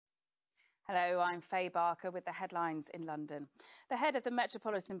Hello, I'm Faye Barker with the headlines in London. The head of the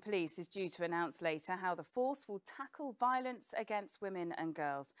Metropolitan Police is due to announce later how the force will tackle violence against women and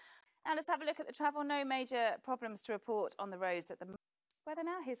girls. Now let's have a look at the travel. No major problems to report on the roads at the moment. Weather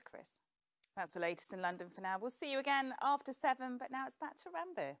now, here's Chris. That's the latest in London for now. We'll see you again after 7, but now it's back to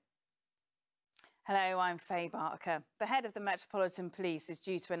Rambo. Hello, I'm Faye Barker. The head of the Metropolitan Police is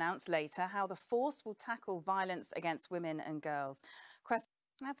due to announce later how the force will tackle violence against women and girls.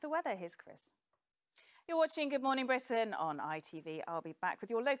 Now for the weather, here's Chris. You're watching Good Morning Britain on ITV. I'll be back with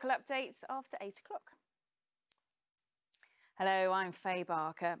your local updates after 8 o'clock. Hello, I'm Faye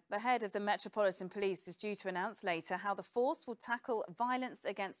Barker. The head of the Metropolitan Police is due to announce later how the force will tackle violence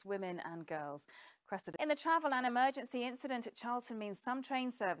against women and girls. In the travel and emergency incident at Charlton means some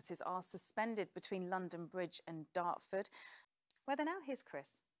train services are suspended between London Bridge and Dartford. Weather now, here's Chris.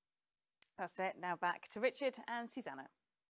 That's it. Now back to Richard and Susanna.